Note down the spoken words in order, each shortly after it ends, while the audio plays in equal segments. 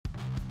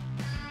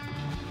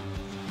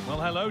Well,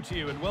 hello to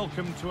you and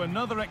welcome to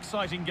another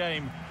exciting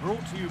game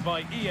brought to you by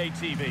EA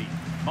TV.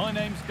 My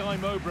name's Guy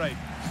Mowbray.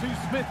 Sue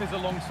Smith is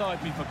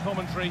alongside me for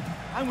commentary,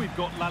 and we've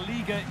got La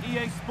Liga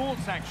EA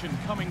Sports action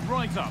coming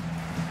right up.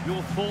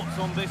 Your thoughts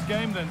on this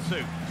game then,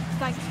 Sue?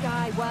 Thanks,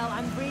 Guy. Well,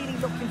 I'm really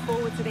looking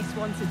forward to this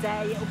one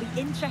today. It'll be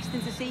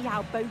interesting to see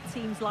how both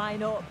teams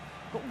line up.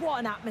 But what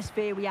an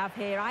atmosphere we have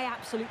here. I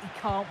absolutely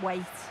can't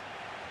wait.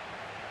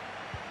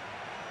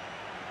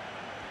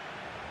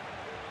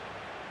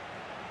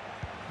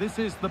 This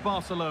is the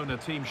Barcelona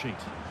team sheet.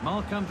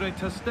 Marc-Andre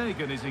ter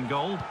Stegen is in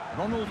goal.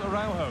 Ronald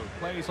Araujo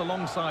plays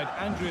alongside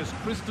Andreas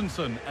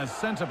Christensen as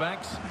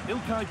centre-backs.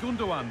 Ilkay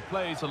Gundogan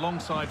plays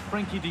alongside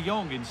Frenkie de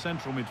Jong in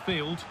central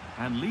midfield.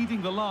 And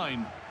leading the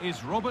line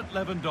is Robert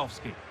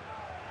Lewandowski.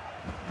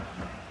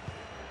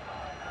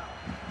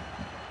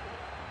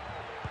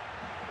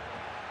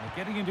 They're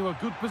getting into a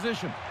good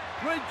position.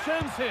 Great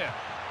chance here.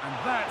 And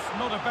that's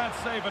not a bad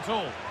save at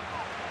all.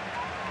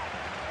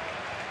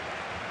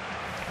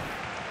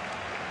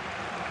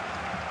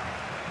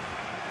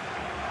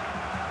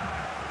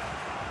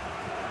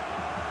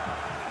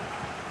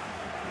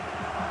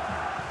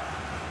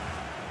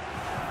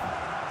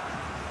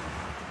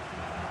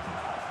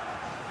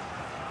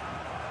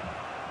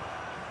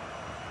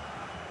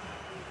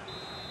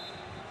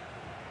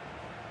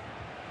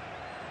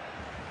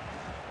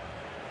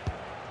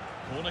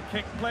 Corner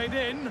kick played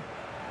in,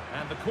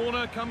 and the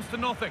corner comes to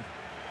nothing.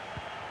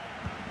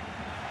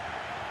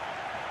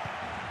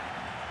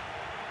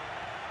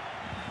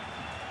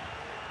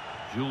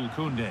 Jules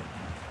Koundé.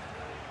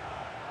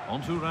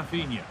 Onto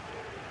Rafinha.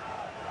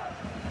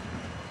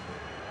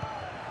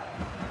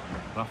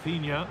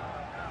 Rafinha.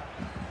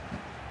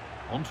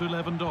 Onto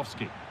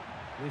Lewandowski.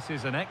 This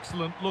is an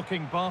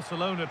excellent-looking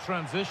Barcelona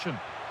transition.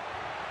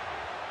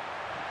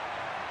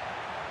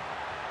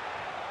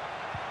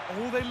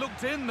 Oh, they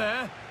looked in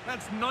there.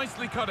 That's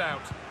nicely cut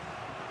out.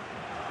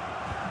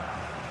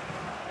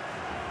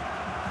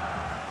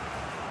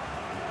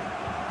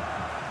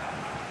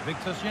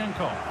 Viktor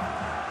Shankov.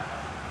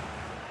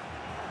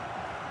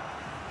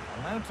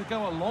 Allowed to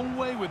go a long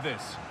way with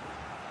this.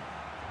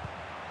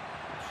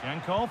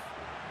 Shankov.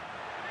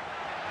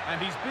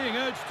 And he's being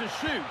urged to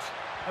shoot.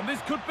 And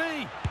this could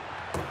be.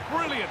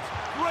 Brilliant.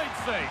 Great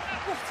save.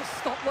 What a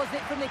stop was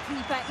it from the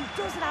keeper. He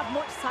doesn't have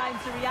much time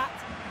to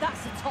react.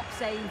 That's a top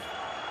save.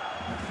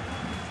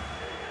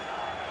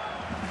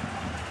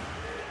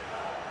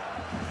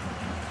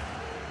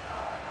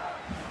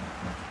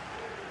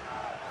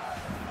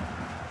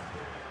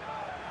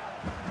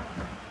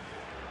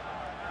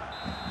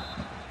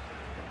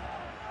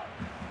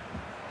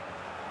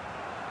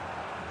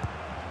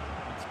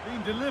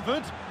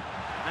 Delivered,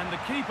 and the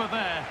keeper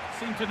there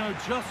seemed to know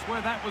just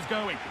where that was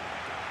going.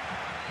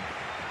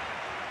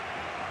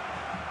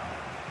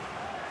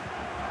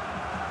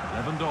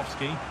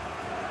 Lewandowski.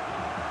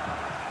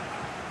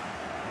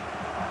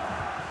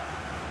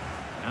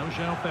 Now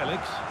João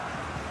Felix.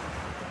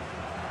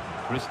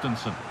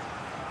 Christensen.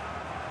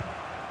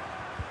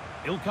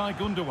 Ilkay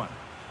Gundogan.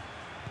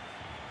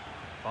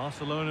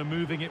 Barcelona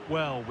moving it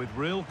well with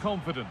real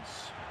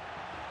confidence.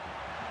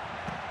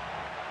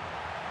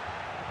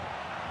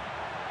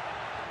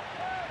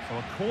 So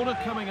a corner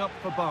coming up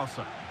for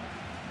Barca.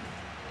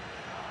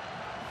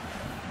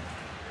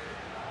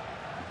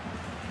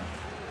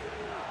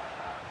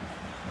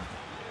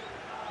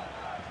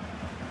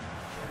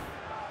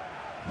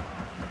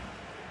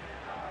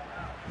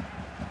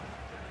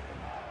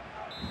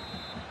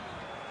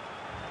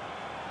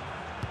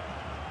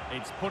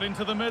 It's put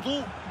into the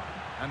middle,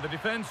 and the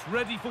defence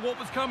ready for what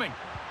was coming.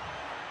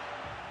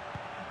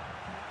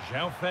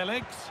 João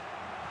Felix.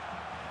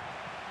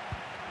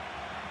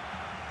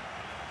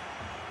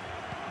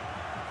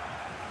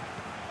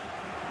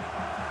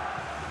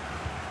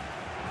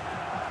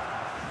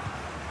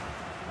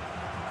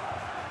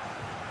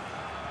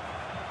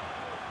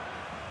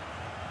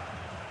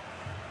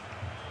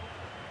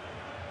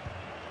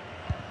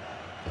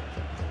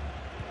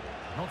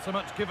 Not so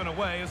much given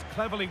away as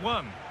cleverly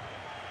won.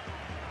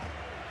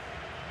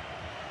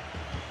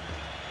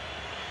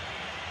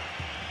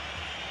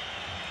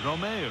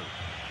 Romeo.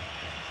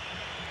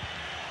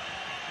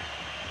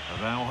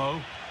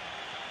 Araujo.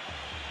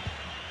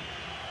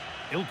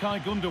 Ilkay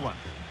Gundogan.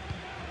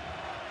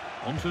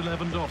 Onto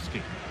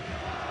Lewandowski.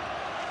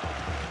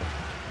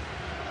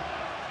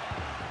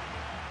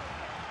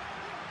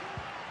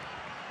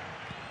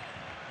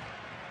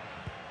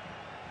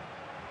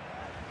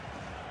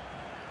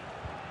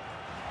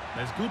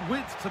 There's good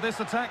width to this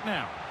attack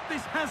now.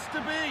 This has to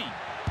be.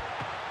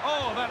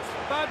 Oh, that's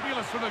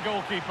fabulous from the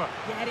goalkeeper.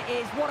 Yeah, it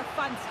is. What a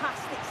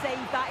fantastic save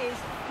that is.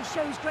 He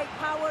shows great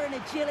power and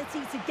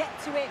agility to get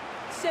to it.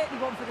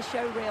 Certainly one for the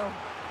show reel.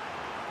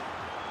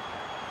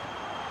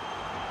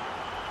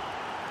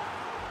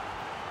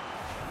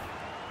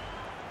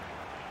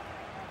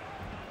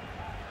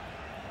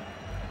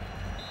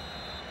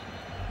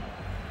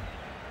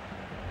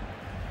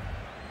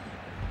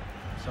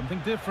 Something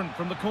different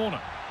from the corner.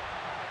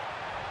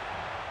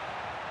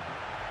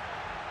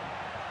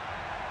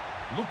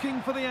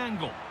 Looking for the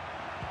angle.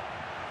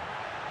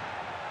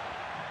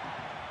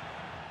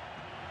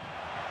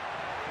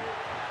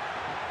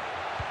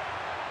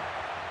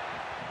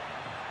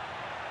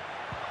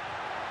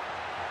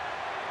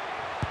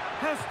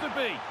 Has to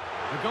be.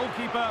 The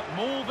goalkeeper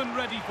more than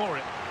ready for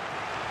it.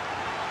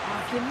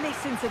 If you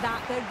listen to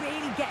that, they're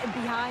really getting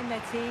behind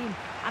their team.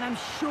 And I'm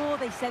sure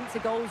they sense a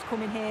goal's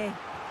coming here.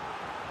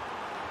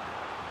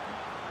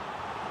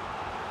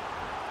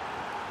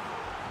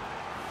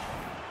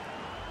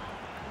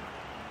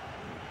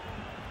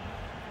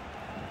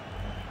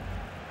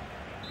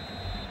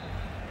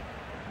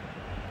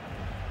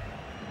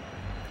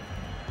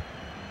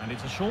 And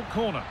it's a short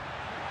corner.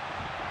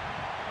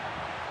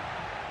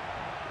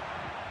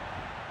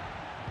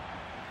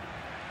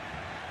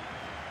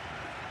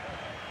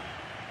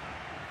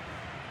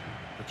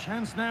 The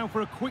chance now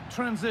for a quick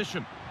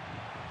transition.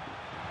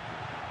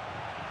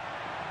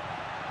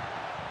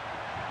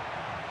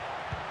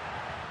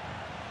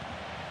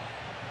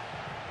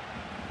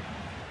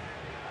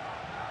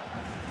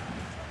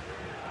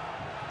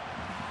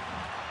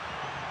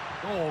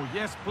 Oh,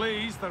 yes,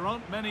 please. There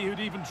aren't many who'd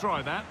even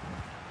try that.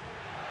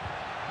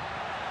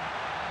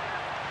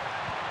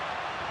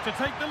 To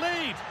take the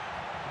lead.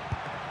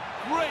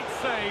 Great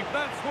save,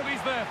 that's what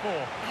he's there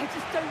for. I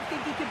just don't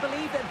think he can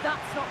believe that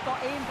that's not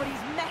got in, but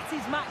he's met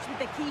his match with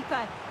the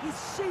keeper. His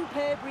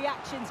superb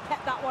reactions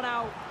kept that one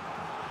out.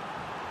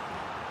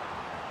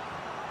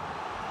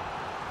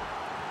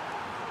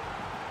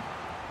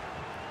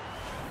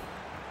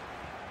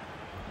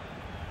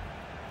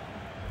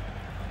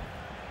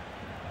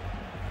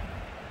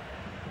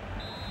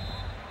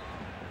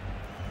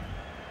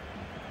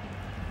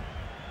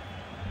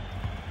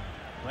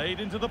 Played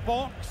into the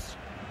box.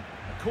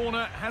 The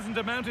corner hasn't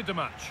amounted to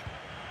much.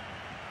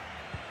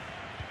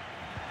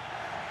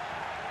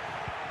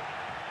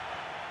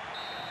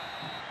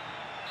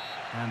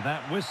 And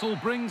that whistle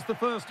brings the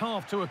first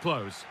half to a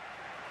close.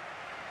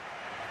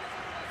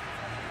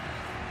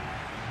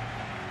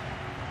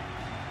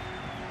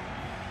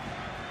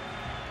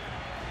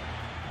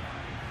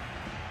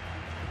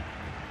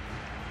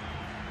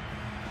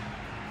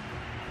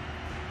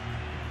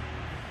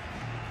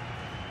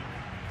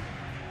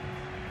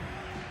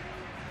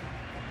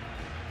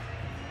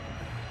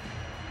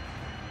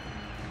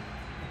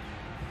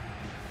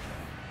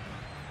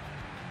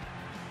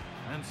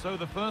 And so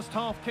the first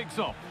half kicks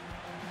off.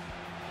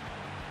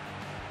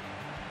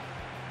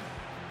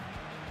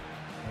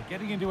 They're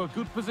getting into a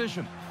good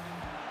position.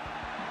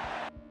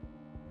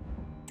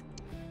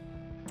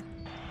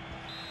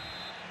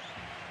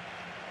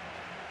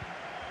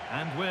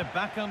 And we're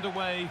back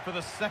underway for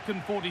the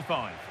second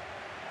 45.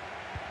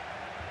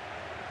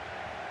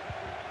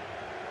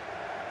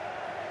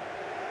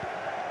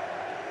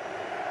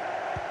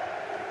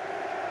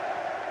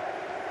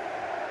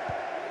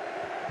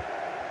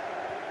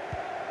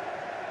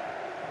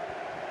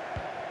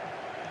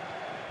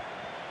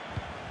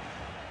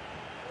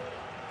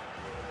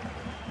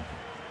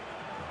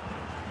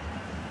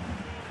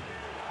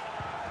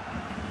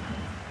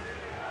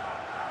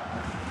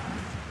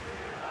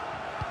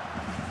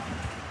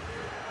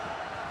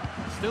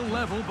 Still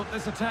level, but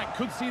this attack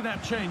could see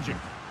that changing.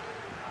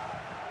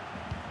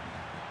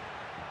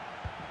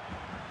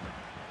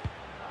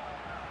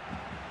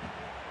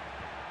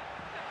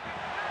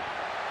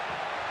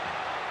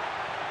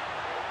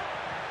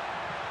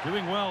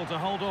 Doing well to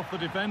hold off the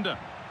defender.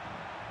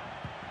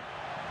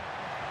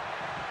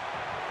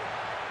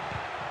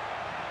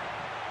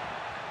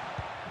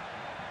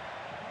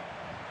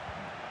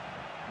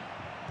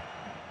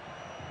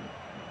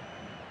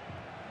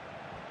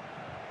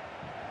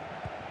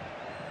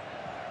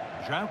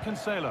 João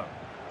Cancelo.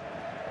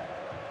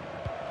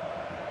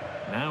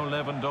 Now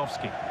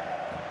Lewandowski.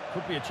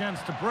 Could be a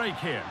chance to break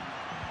here.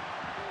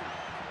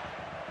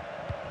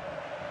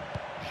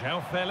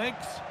 João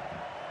Felix.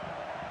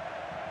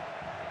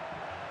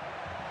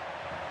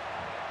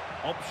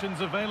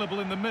 Options available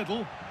in the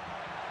middle.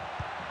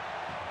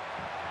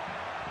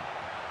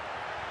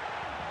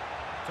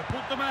 To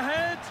put them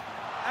ahead.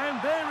 And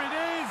there it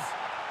is.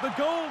 The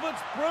goal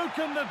that's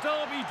broken the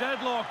derby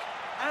deadlock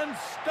and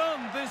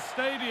stunned this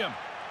stadium.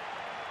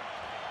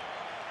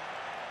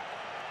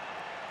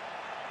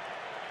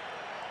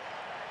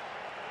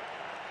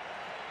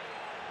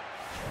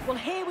 Well,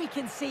 here we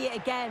can see it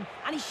again,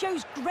 and he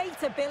shows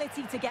great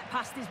ability to get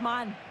past his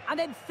man. And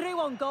then through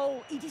on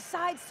goal, he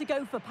decides to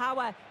go for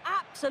power,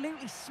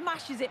 absolutely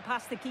smashes it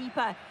past the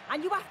keeper,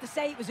 and you have to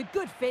say it was a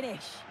good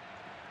finish.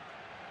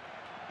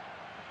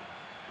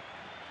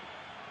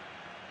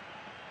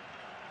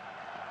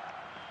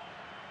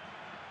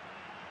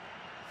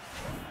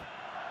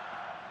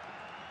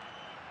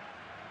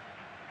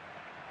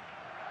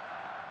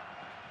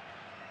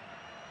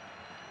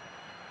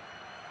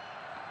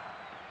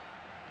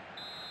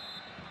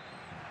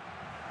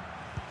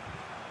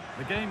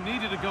 The game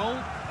needed a goal,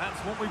 that's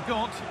what we've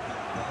got.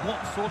 But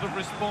what sort of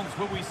response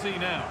will we see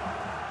now?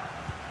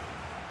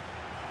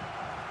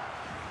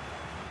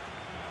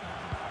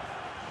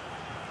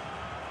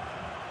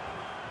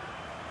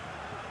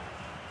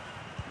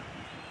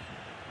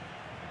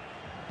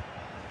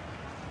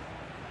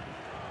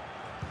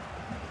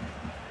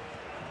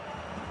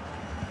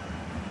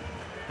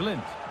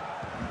 Blind.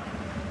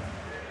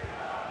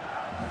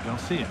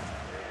 Garcia.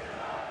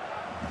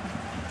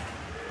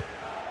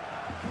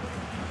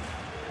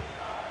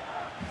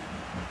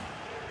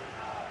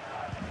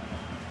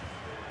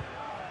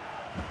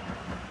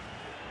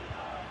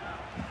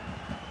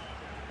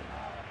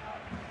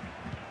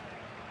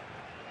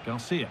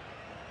 Garcia.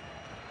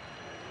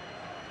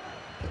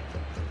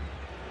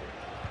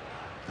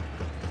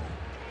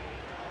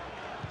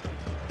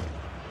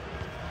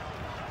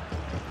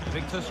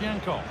 Victor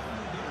Shankov.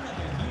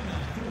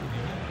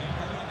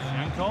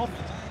 Shankov.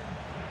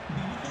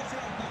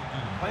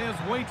 Players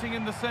waiting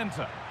in the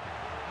centre.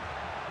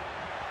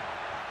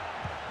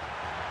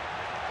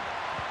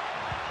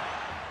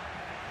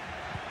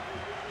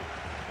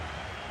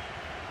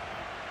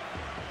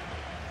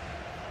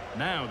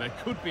 Now there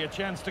could be a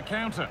chance to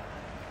counter.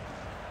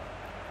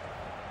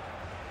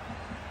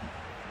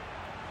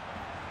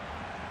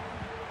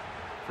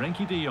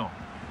 Frankie de Jong.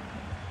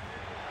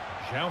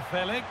 João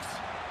Felix.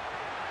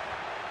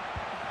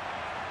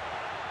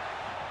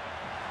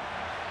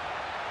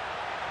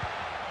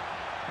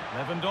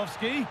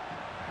 Lewandowski.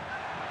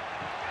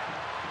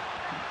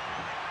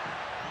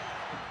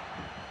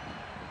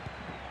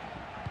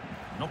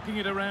 Knocking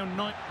it around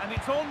night, and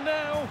it's on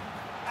now.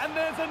 And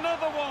there's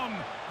another one.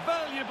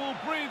 Valuable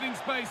breathing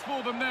space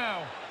for them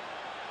now.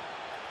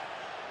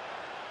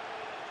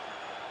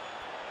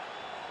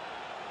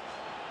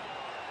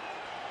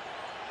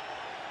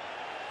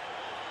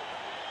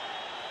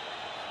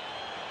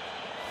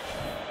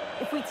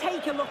 If we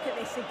take a look at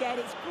this again,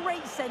 it's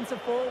great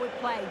centre-forward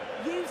play.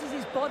 Uses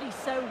his body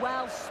so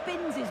well,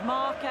 spins his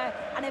marker,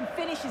 and then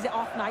finishes it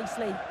off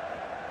nicely.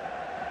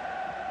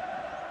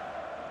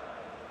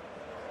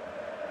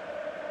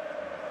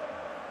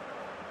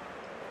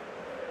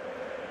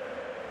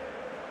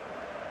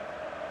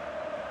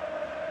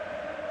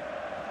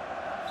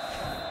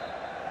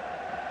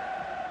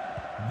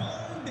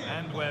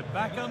 And we're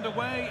back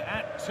underway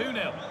at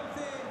 2-0.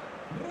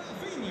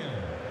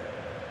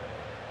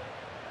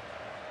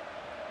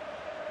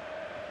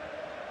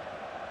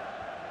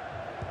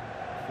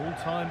 Full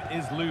time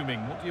is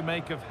looming. What do you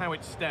make of how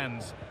it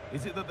stands?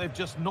 Is it that they've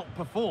just not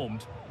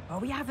performed? Oh,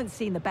 we haven't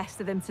seen the best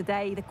of them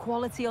today. The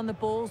quality on the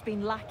ball's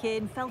been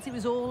lacking. Felt it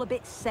was all a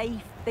bit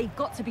safe. They've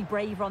got to be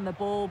braver on the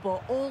ball,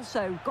 but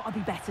also got to be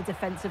better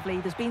defensively.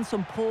 There's been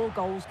some poor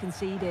goals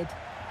conceded.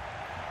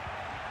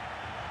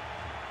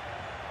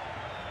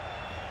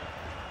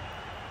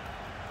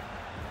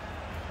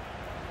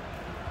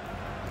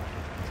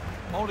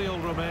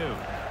 Oriol Romeu.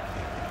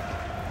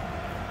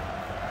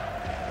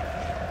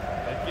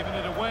 They've given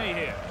it away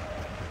here.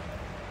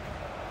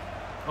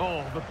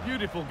 Oh, the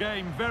beautiful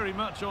game very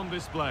much on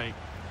display.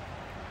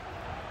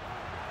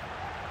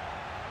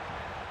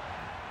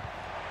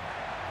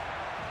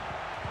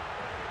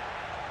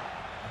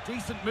 A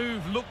decent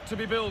move looked to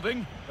be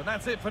building, but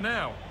that's it for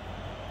now.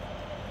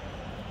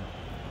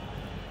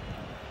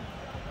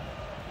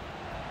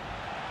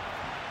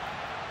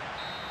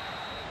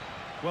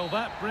 Well,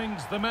 that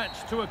brings the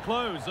match to a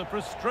close. A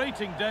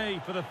frustrating day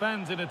for the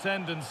fans in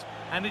attendance,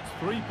 and it's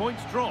 3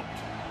 points dropped.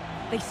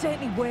 They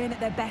certainly weren't at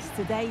their best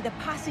today. The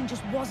passing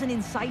just wasn't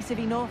incisive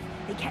enough.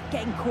 They kept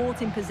getting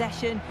caught in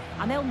possession,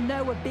 and they'll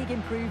know a big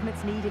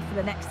improvement's needed for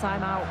the next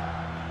time out.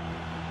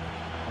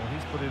 Well,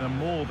 he's put in a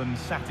more than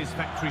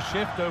satisfactory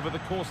shift over the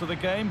course of the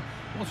game.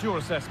 What's your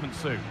assessment,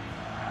 Sue?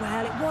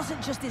 Well, it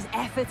wasn't just his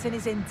effort and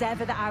his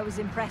endeavour that I was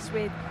impressed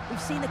with.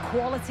 We've seen the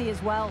quality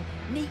as well.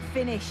 Neat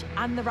finish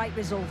and the right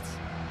result.